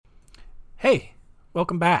Hey,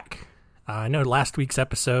 welcome back. I know last week's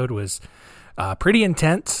episode was pretty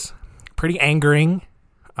intense, pretty angering,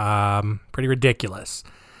 pretty ridiculous.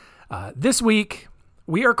 This week,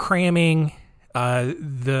 we are cramming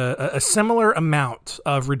a similar amount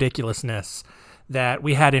of ridiculousness that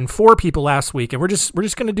we had in 4 people last week, and we're just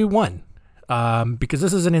going to do one because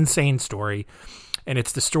this is an insane story, and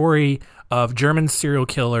it's the story of German serial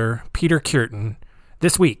killer Peter Kürten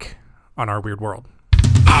this week on Our Weird World.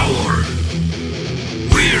 Our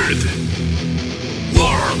Weird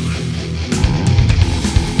World.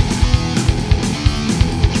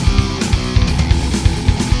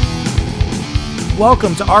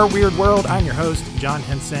 Welcome to Our Weird World. I'm your host, John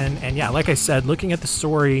Henson. And yeah, like I said, looking at the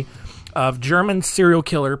story of German serial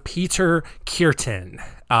killer Peter Kürten.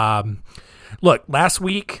 Look, last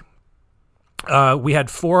week we had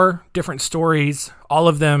 4 different stories, all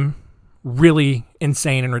of them really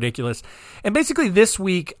insane and ridiculous. And basically this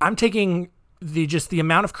week, I'm taking the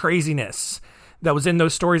amount of craziness that was in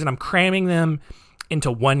those stories and I'm cramming them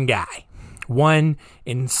into one guy. One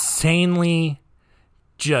insanely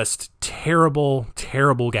just terrible,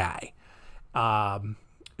 terrible guy. And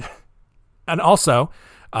also,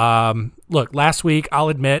 look, last week, I'll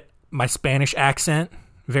admit my Spanish accent,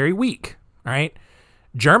 very weak, all right?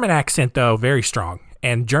 German accent, though, very strong.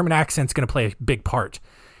 And German accent's going to play a big part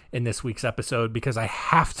in this week's episode because I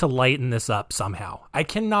have to lighten this up somehow. I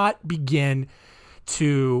cannot begin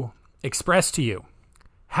to express to you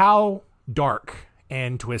how dark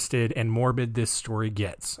and twisted and morbid this story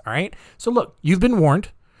gets. All right. So look, you've been warned.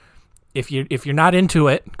 If you're not into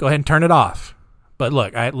it, go ahead and turn it off. But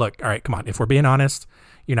look. All right. Come on. If we're being honest,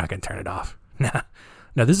 you're not going to turn it off.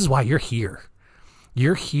 No, this is why you're here.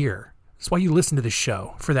 You're here. That's why you listen to this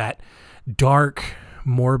show, for that dark,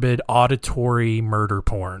 morbid, auditory murder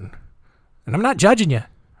porn. And I'm not judging you.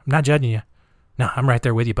 No, I'm right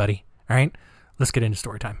there with you, buddy. All right. Let's get into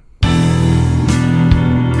story time.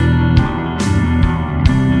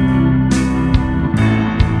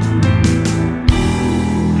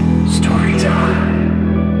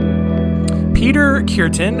 Peter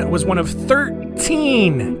Kürten was one of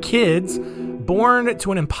 13 kids born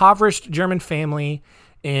to an impoverished German family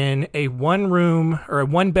in a one-bedroom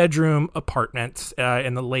apartment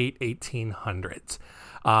in the late 1800s.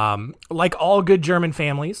 Like all good German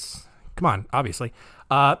families, obviously,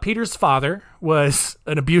 Peter's father was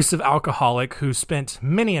an abusive alcoholic who spent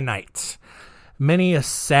many a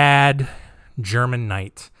sad German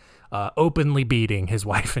night, openly beating his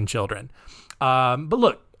wife and children. But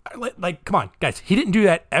look, come on, guys, he didn't do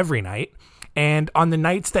that every night. And on the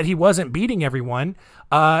nights that he wasn't beating everyone,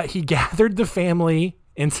 he gathered the family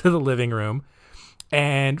into the living room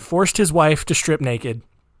and forced his wife to strip naked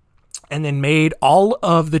and then made all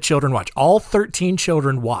of the children watch, all 13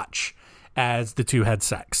 children watch as the two had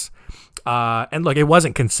sex. And look, it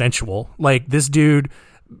wasn't consensual. Like, this dude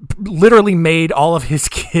literally made all of his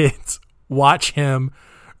kids watch him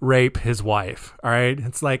rape his wife. All right.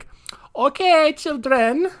 It's like, okay,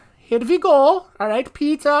 children, here we go. All right.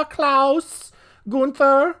 Peter, Klaus,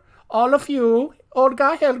 Gunther, all of you,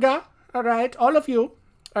 Olga, Helga. All right. All of you.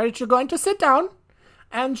 All right. You're going to sit down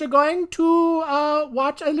and you're going to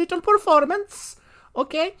watch a little performance.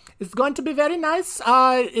 Okay. It's going to be very nice.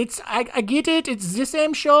 I get it. It's the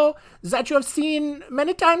same show that you have seen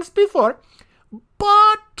many times before.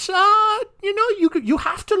 But, you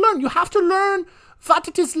have to learn. You have to learn what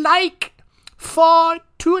it is like for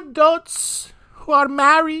 2 adults who are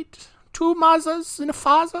married, 2 mothers and a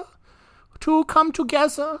father, to come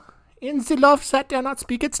together in the love that dare not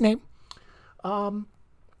speak its name.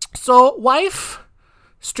 So, wife,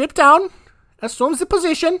 strip down, assume the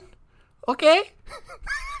position, okay?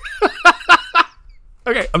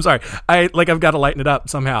 Okay, I'm sorry. I've got to lighten it up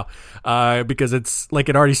somehow, because it's like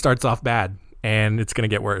it already starts off bad, and it's going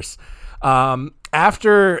to get worse.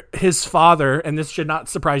 After his father, and this should not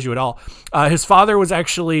surprise you at all, his father was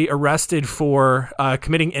actually arrested for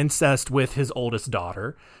committing incest with his oldest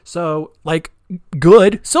daughter. So,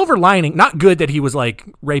 good, silver lining, not good that he was,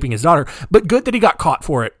 raping his daughter, but good that he got caught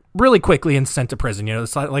for it really quickly and sent to prison.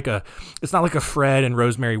 It's not like a Fred and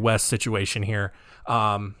Rosemary West situation here.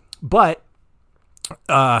 But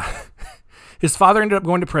his father ended up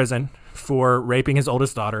going to prison for raping his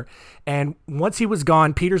oldest daughter. And once he was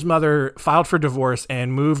gone, Peter's mother filed for divorce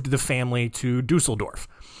and moved the family to Dusseldorf,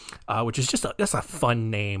 which is just a fun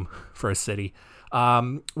name for a city.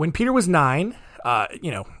 When Peter was 9,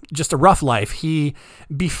 just a rough life, he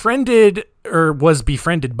was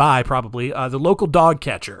befriended by probably the local dog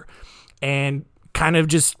catcher and kind of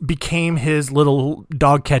just became his little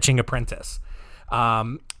dog catching apprentice.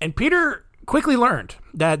 And Peter quickly learned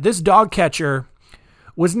that this dog catcher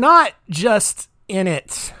was not just in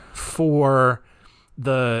it for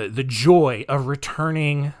the joy of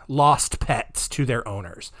returning lost pets to their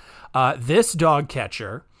owners. This dog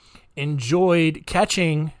catcher enjoyed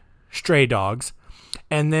catching stray dogs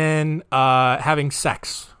and then having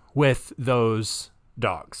sex with those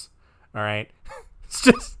dogs. All right. It's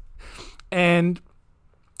just, and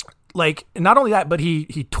like, not only that, but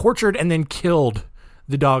he tortured and then killed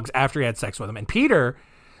the dogs after he had sex with them. And Peter,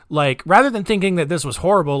 like, rather than thinking that this was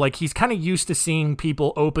horrible, like, he's kind of used to seeing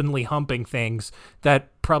people openly humping things that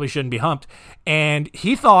probably shouldn't be humped. And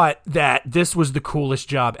he thought that this was the coolest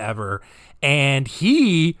job ever. And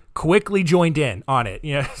he quickly joined in on it.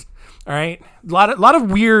 You know, all right. A lot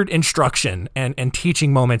of weird instruction and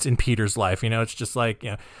teaching moments in Peter's life. You know, it's just like,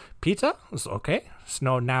 you know, Peter, it's okay.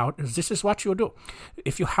 So now this is what you do.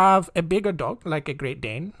 If you have a bigger dog like a Great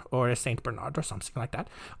Dane or a Saint Bernard or something like that,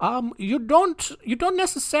 you don't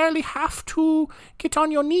necessarily have to get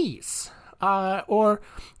on your knees or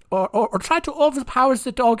try to overpower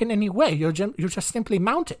the dog in any way. You just simply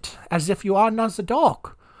mount it as if you are another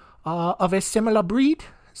dog of a similar breed.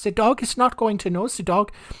 The dog is not going to know. The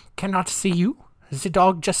dog cannot see you. The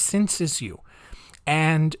dog just senses you,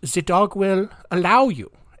 and the dog will allow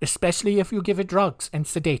you, especially if you give it drugs and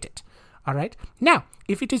sedate it. All right? Now,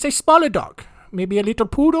 if it is a smaller dog, maybe a little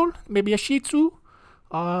poodle, maybe a Shih Tzu,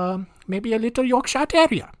 maybe a little Yorkshire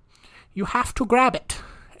Terrier, you have to grab it,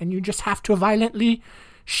 and you just have to violently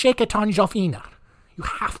shake it on your vina. You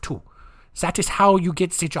have to. That is how you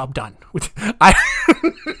get the job done.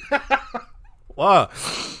 Whoa.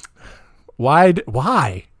 Why did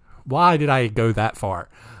I go that far?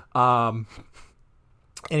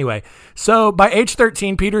 Anyway, so by age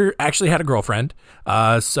 13, Peter actually had a girlfriend.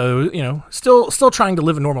 So, you know, still trying to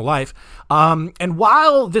live a normal life. And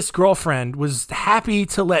while this girlfriend was happy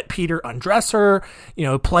to let Peter undress her, you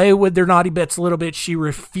know, play with their naughty bits a little bit, she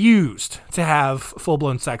refused to have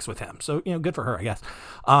full-blown sex with him. So, you know, good for her, I guess.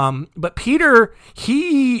 But Peter,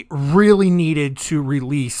 he really needed to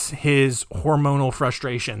release his hormonal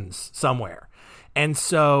frustrations somewhere. And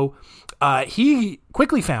so he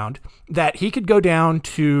quickly found that he could go down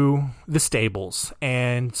to the stables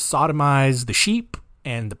and sodomize the sheep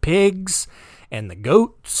and the pigs and the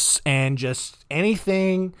goats and just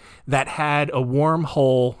anything that had a warm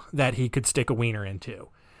hole that he could stick a wiener into.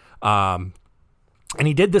 And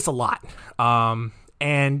he did this a lot.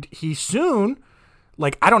 And he soon,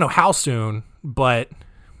 like, I don't know how soon, but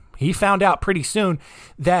he found out pretty soon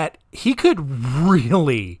that he could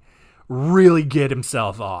really get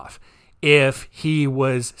himself off if he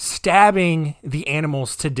was stabbing the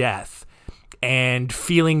animals to death and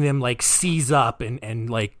feeling them like seize up and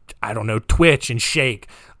like, I don't know, twitch and shake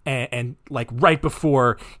and like right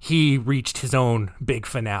before he reached his own big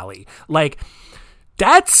finale. Like,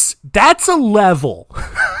 that's a level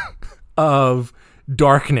of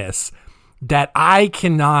darkness that I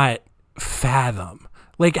cannot fathom.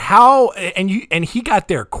 Like, how, and he got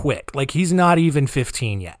there quick. Like, he's not even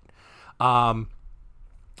 15 yet.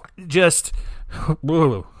 Just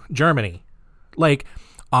Germany. Like,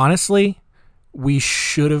 honestly, we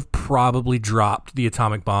should have probably dropped the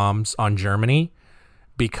atomic bombs on Germany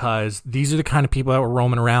because these are the kind of people that were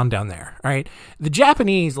roaming around down there. All right. The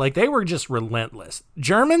Japanese, like, they were just relentless.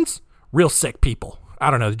 Germans, real sick people.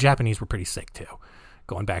 I don't know. The Japanese were pretty sick too.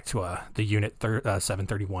 Going back to the Unit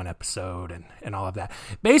 731 episode and all of that.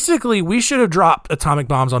 Basically, we should have dropped atomic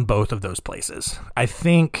bombs on both of those places. I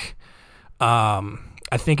think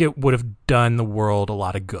it would have done the world a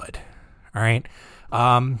lot of good. All right.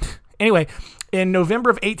 Anyway, in November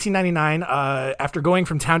of 1899, after going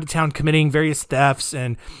from town to town, committing various thefts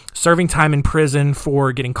and serving time in prison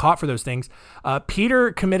for getting caught for those things,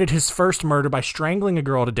 Peter committed his first murder by strangling a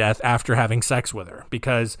girl to death after having sex with her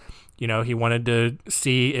because, you know, he wanted to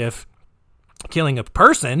see if killing a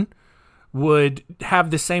person would have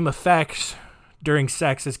the same effect during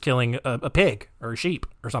sex as killing a pig or a sheep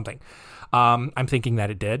or something. I'm thinking that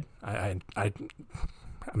it did. I'm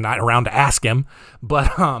not around to ask him,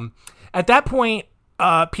 but at that point,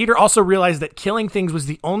 Peter also realized that killing things was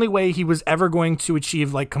the only way he was ever going to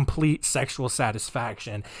achieve like complete sexual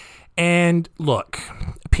satisfaction. And look,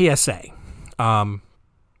 PSA,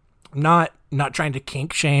 not trying to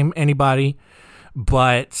kink shame anybody,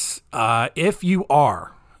 but if you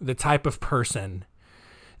are the type of person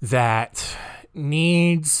that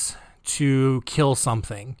needs to kill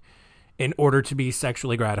something in order to be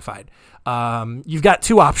sexually gratified, you've got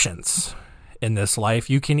two options in this life.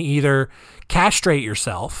 You can either castrate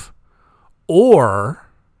yourself or,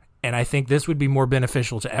 and I think this would be more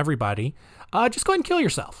beneficial to everybody, just go ahead and kill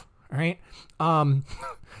yourself. All right.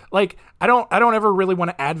 Like, I don't ever really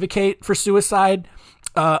want to advocate for suicide.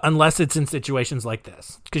 unless it's in situations like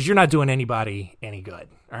this, because you're not doing anybody any good.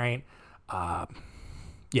 All right.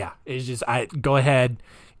 Yeah, it's just, go ahead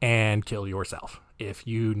and kill yourself if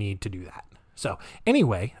you need to do that. So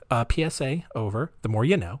anyway, PSA over, the more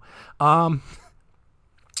you know.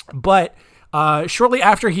 But shortly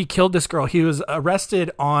after he killed this girl, he was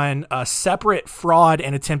arrested on separate fraud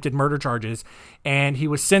and attempted murder charges, and he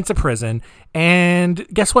was sent to prison. And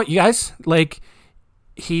guess what, you guys? Like,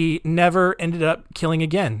 he never ended up killing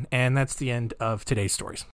again. And that's the end of today's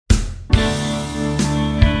stories.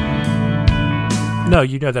 No,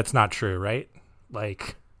 you know that's not true, right?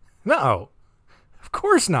 Like, no, of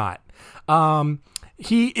course not. Him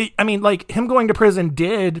going to prison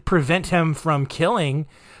did prevent him from killing,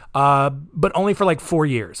 but only for like 4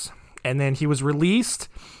 years. And then he was released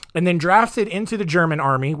and then drafted into the German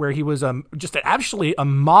army, where he was actually a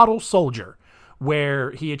model soldier,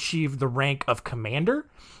 where he achieved the rank of commander.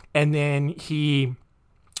 And then he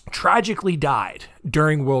tragically died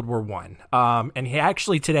during World War I. And he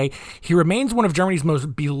actually today, he remains one of Germany's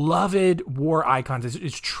most beloved war icons.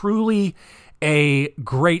 It's truly a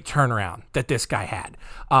great turnaround that this guy had.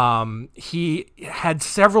 He had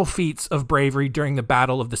several feats of bravery during the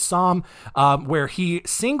Battle of the Somme, where he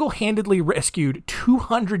single-handedly rescued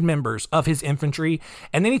 200 members of his infantry,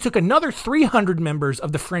 and then he took another 300 members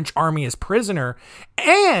of the French army as prisoner,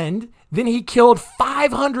 and then he killed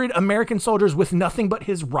 500 American soldiers with nothing but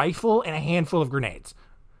his rifle and a handful of grenades.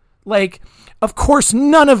 Like, of course,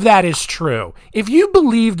 none of that is true. If you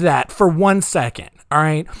believed that for 1 second, all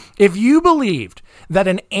right, if you believed that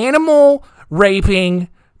an animal raping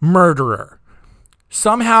murderer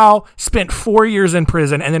somehow spent 4 years in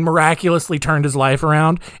prison and then miraculously turned his life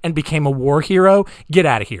around and became a war hero, get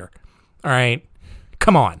out of here. All right,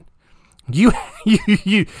 come on. You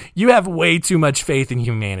have way too much faith in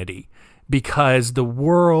humanity, because the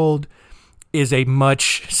world is a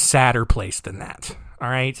much sadder place than that. All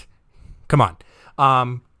right. Come on.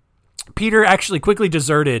 Peter actually quickly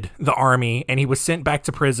deserted the army, and he was sent back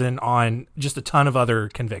to prison on just a ton of other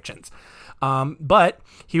convictions. But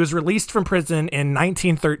he was released from prison in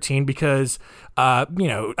 1913 because,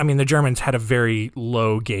 the Germans had a very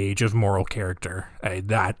low gauge of moral character.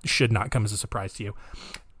 That should not come as a surprise to you.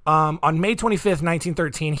 On May 25th,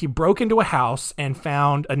 1913, he broke into a house and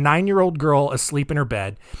found a 9-year-old girl asleep in her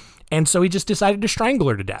bed. And so he just decided to strangle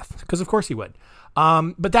her to death, because of course he would.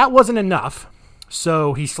 But that wasn't enough.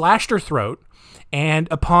 So he slashed her throat, and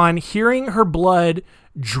upon hearing her blood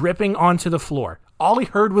dripping onto the floor, all he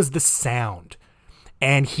heard was the sound,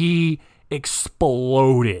 and he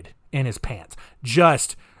exploded in his pants.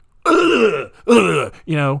 Just all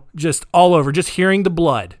over, just hearing the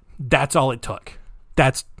blood. That's all it took.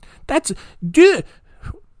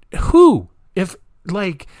 Who? If,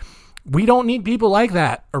 like, we don't need people like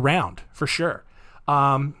that around, for sure.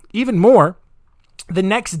 Even more, the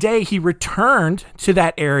next day he returned to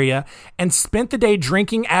that area and spent the day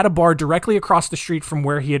drinking at a bar directly across the street from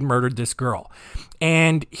where he had murdered this girl.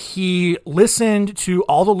 And he listened to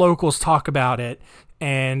all the locals talk about it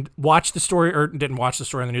and watched the story, or didn't watch the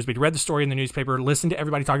story in the news, but he read the story in the newspaper, listened to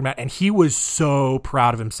everybody talking about it, and he was so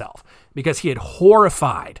proud of himself because he had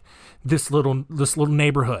horrified this little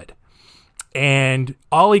neighborhood. And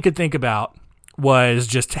all he could think about was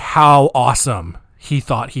just how awesome he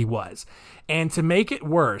thought he was. And to make it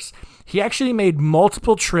worse, he actually made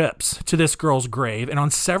multiple trips to this girl's grave. And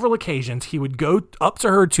on several occasions, he would go up to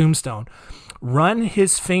her tombstone, run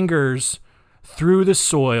his fingers through the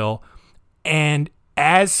soil. And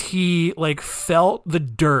as he felt the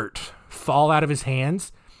dirt fall out of his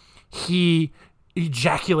hands, he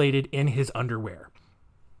ejaculated in his underwear.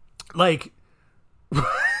 I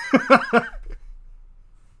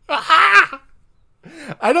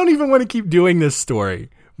don't even want to keep doing this story,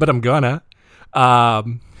 but I'm gonna.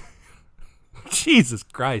 Jesus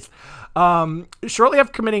Christ. Shortly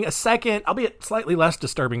after committing a second, albeit slightly less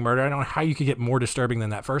disturbing murder, I don't know how you could get more disturbing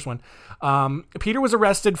than that first one. Peter was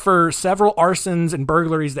arrested for several arsons and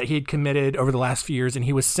burglaries that he had committed over the last few years, and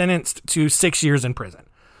he was sentenced to 6 years in prison.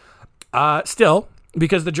 Still,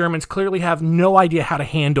 because the Germans clearly have no idea how to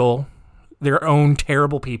handle their own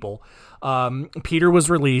terrible people, Peter was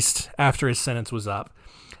released after his sentence was up.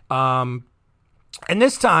 And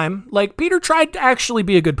this time, Peter tried to actually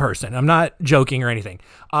be a good person. I'm not joking or anything.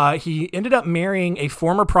 He ended up marrying a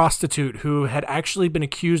former prostitute who had actually been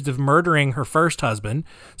accused of murdering her first husband.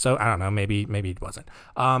 So I don't know, maybe he wasn't.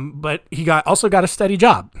 But he also got a steady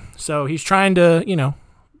job. So he's trying to,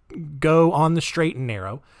 go on the straight and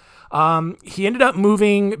narrow. He ended up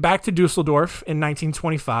moving back to Dusseldorf in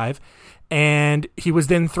 1925, and he was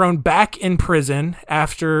then thrown back in prison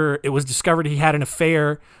after it was discovered he had an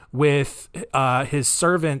affair with his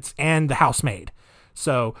servant and the housemaid.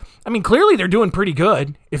 So, I mean, clearly they're doing pretty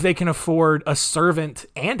good if they can afford a servant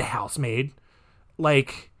and a housemaid.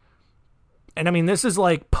 Like, and I mean, this is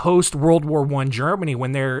like post-World War I Germany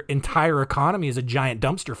when their entire economy is a giant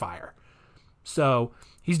dumpster fire. So,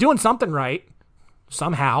 he's doing something right,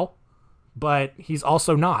 somehow, but he's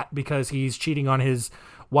also not because he's cheating on his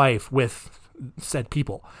wife with said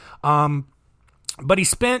people. But he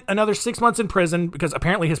spent another 6 months in prison because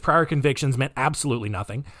apparently his prior convictions meant absolutely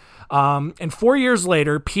nothing. And 4 years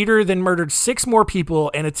later, Peter then murdered 6 more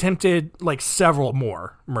people and attempted like several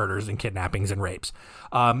more murders and kidnappings and rapes.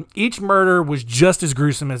 Each murder was just as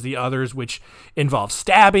gruesome as the others, which involved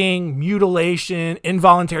stabbing, mutilation,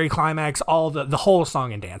 involuntary climax, all the whole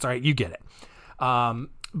song and dance. All right, you get it.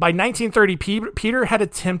 By 1930, Peter had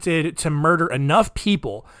attempted to murder enough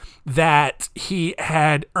people that he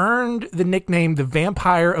had earned the nickname the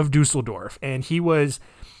Vampire of Dusseldorf, and he was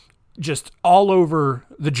just all over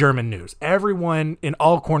the German news. Everyone in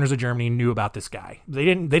all corners of Germany knew about this guy. They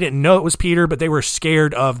didn't know it was Peter, but they were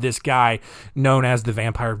scared of this guy known as the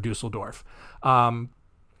Vampire of Dusseldorf.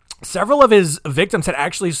 Several of his victims had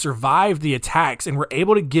actually survived the attacks and were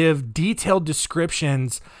able to give detailed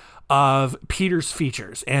descriptions of Peter's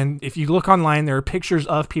features. And if you look online, there are pictures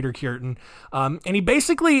of Peter Kürten. And he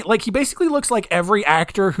basically looks like every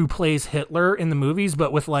actor who plays Hitler in the movies,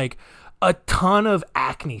 but with like a ton of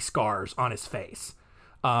acne scars on his face.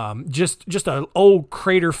 Just an old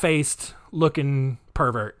crater-faced looking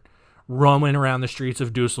pervert roaming around the streets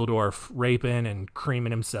of Dusseldorf, raping and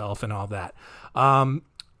creaming himself and all that. Where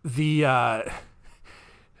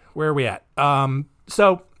are we at?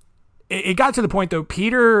 So it got to the point though,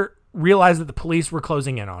 Peter realized that the police were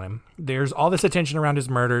closing in on him. There's all this attention around his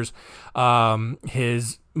murders.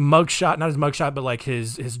 His mugshot, not his mugshot, but like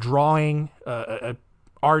his drawing, a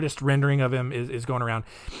artist rendering of him is going around.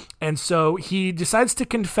 And so he decides to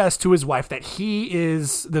confess to his wife that he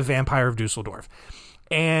is the Vampire of Dusseldorf.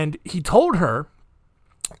 And he told her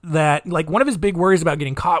that like one of his big worries about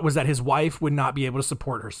getting caught was that his wife would not be able to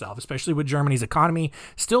support herself, especially with Germany's economy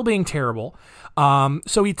still being terrible.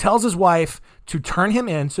 So he tells his wife to turn him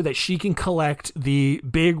in so that she can collect the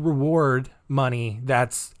big reward money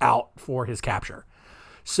that's out for his capture.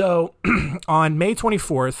 So on May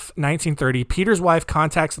 24th, 1930, Peter's wife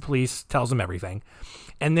contacts the police, tells them everything.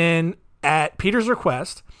 And then at Peter's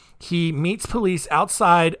request, he meets police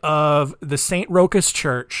outside of the St. Rochus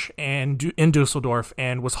Church in Dusseldorf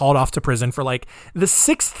and was hauled off to prison for like the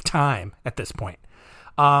 6th time at this point.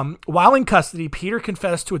 While in custody, Peter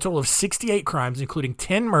confessed to a total of 68 crimes, including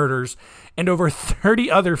 10 murders and over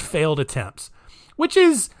 30 other failed attempts, which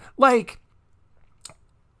is like,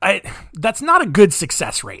 that's not a good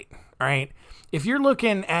success rate. All right. If you're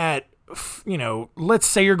looking at, let's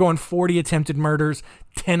say you're going 40 attempted murders,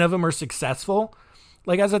 10 of them are successful.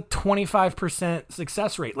 Like, as a 25%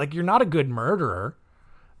 success rate, like, you're not a good murderer.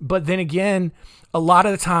 But then again, a lot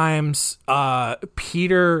of the times,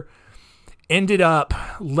 Peter ended up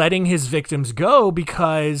letting his victims go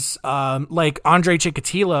because, like Andre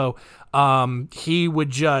Chikatilo, he would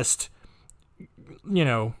just,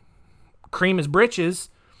 cream his britches,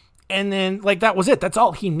 and then, like, that was it. That's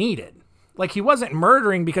all he needed. Like, he wasn't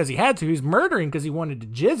murdering because he had to. He was murdering because he wanted to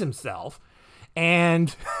jizz himself.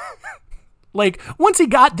 And... like, once he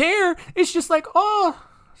got there, it's just like, oh,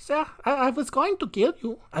 sir, I was going to kill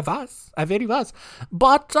you. I very was.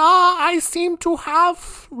 But I seem to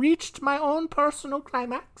have reached my own personal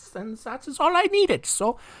climax, and that is all I needed.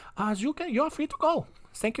 So, you're free to go.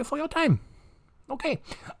 Thank you for your time. Okay.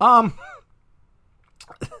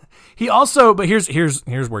 He also, but here's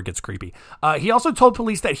where it gets creepy. He also told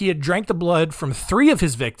police that he had drank the blood from 3 of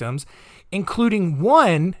his victims, including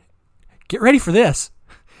one, get ready for this,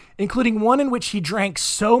 including one in which he drank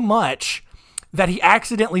so much that he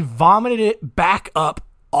accidentally vomited it back up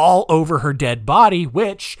all over her dead body,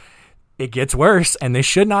 which, it gets worse, and this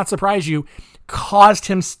should not surprise you, caused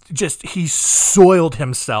him he soiled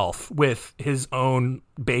himself with his own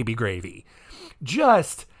baby gravy.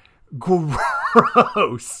 Just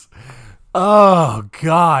gross. Oh,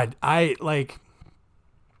 God.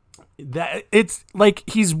 It's like,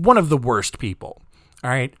 he's one of the worst people. All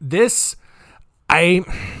right. I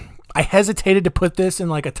hesitated to put this in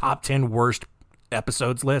like a top 10 worst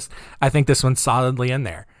episodes list. I think this one's solidly in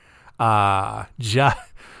there. Just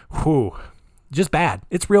bad.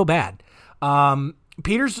 It's real bad.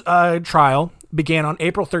 Peter's trial began on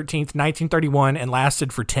April 13th, 1931 and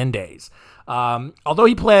lasted for 10 days. Although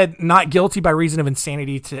he pled not guilty by reason of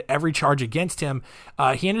insanity to every charge against him,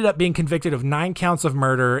 he ended up being convicted of 9 counts of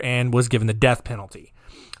murder and was given the death penalty.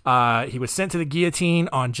 He was sent to the guillotine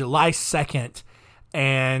on July 2nd,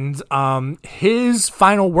 and his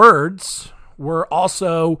final words were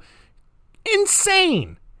also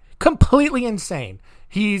insane, completely insane.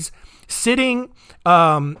 He's sitting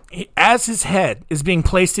as his head is being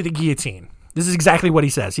placed to the guillotine. This is exactly what he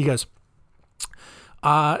says. He goes,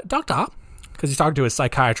 doctor, because he's talking to his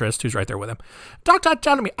psychiatrist who's right there with him. Doctor,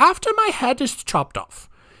 tell me, after my head is chopped off,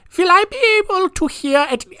 will I be able to hear,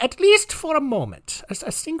 at least for a moment,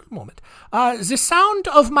 a single moment, the sound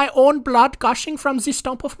of my own blood gushing from the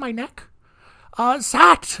stump of my neck?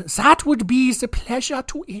 That would be the pleasure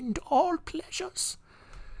to end all pleasures.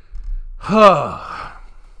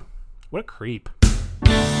 What a creep.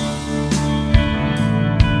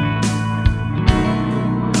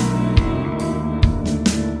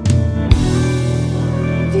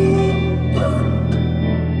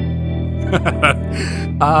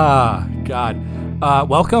 God.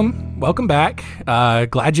 Welcome back.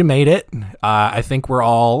 Glad you made it. I think we're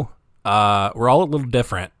all a little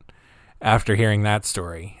different after hearing that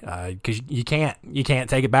story. Because you can't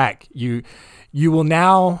take it back. You will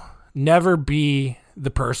now never be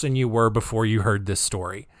the person you were before you heard this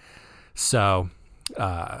story. So,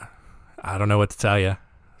 I don't know what to tell you,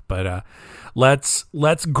 but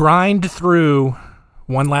let's grind through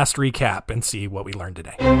one last recap and see what we learned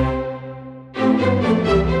today.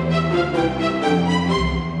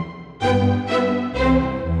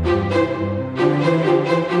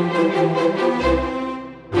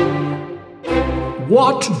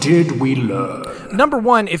 What did we learn? Number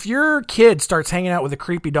 1, if your kid starts hanging out with a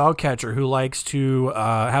creepy dog catcher who likes to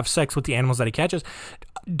have sex with the animals that he catches,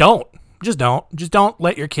 don't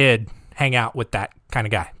let your kid hang out with that kind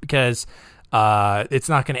of guy, because it's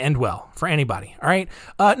not going to end well for anybody. All right.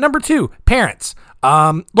 Number 2, parents.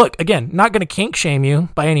 Look, again, not going to kink shame you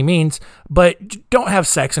by any means, but don't have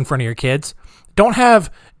sex in front of your kids. Don't have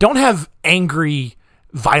angry,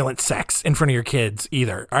 violent sex in front of your kids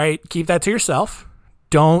either. All right. Keep that to yourself.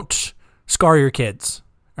 Don't scar your kids.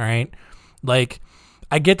 All right. Like,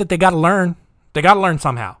 I get that they got to learn. They got to learn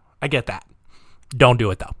somehow. I get that. Don't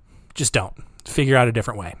do it though. Just don't. Figure out a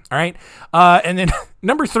different way. All right. And then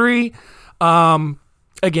number 3,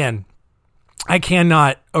 again, I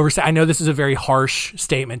cannot overstate. I know this is a very harsh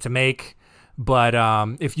statement to make, but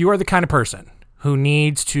if you are the kind of person who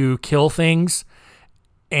needs to kill things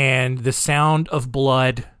and the sound of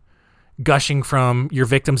blood gushing from your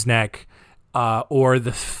victim's neck, or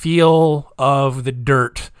the feel of the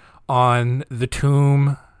dirt on the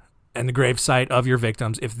tomb and the gravesite of your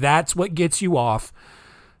victims, if that's what gets you off,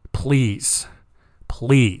 please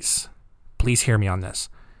hear me on this.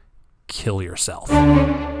 Kill yourself.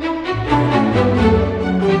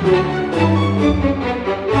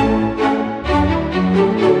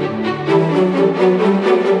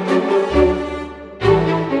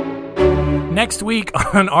 Next week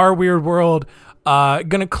on Our Weird World,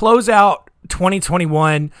 gonna close out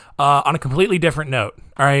 2021 on a completely different note.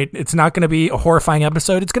 All right, it's not going to be a horrifying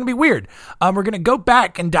episode. It's going to be weird. We're going to go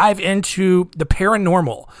back and dive into the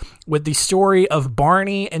paranormal with the story of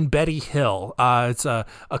Barney and Betty Hill. It's a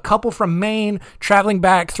couple from Maine traveling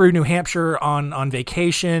back through New Hampshire on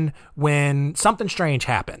vacation when something strange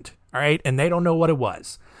happened. All right, and they don't know what it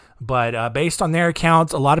was. But based on their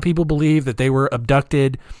accounts, a lot of people believe that they were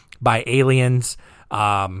abducted by aliens.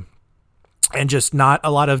 And just not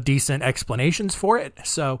a lot of decent explanations for it.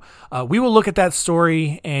 So we will look at that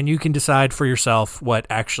story, and you can decide for yourself what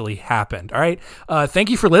actually happened. All right. Thank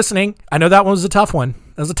you for listening. I know that one was a tough one.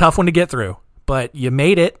 That was a tough one to get through, but you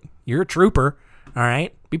made it. You're a trooper. All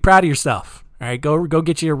right. Be proud of yourself. All right. Go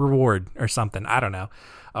get you a reward or something. I don't know.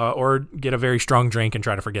 Or get a very strong drink and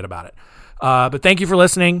try to forget about it. But thank you for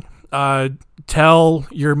listening. Tell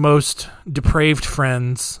your most depraved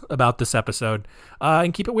friends about this episode,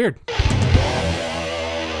 and keep it weird.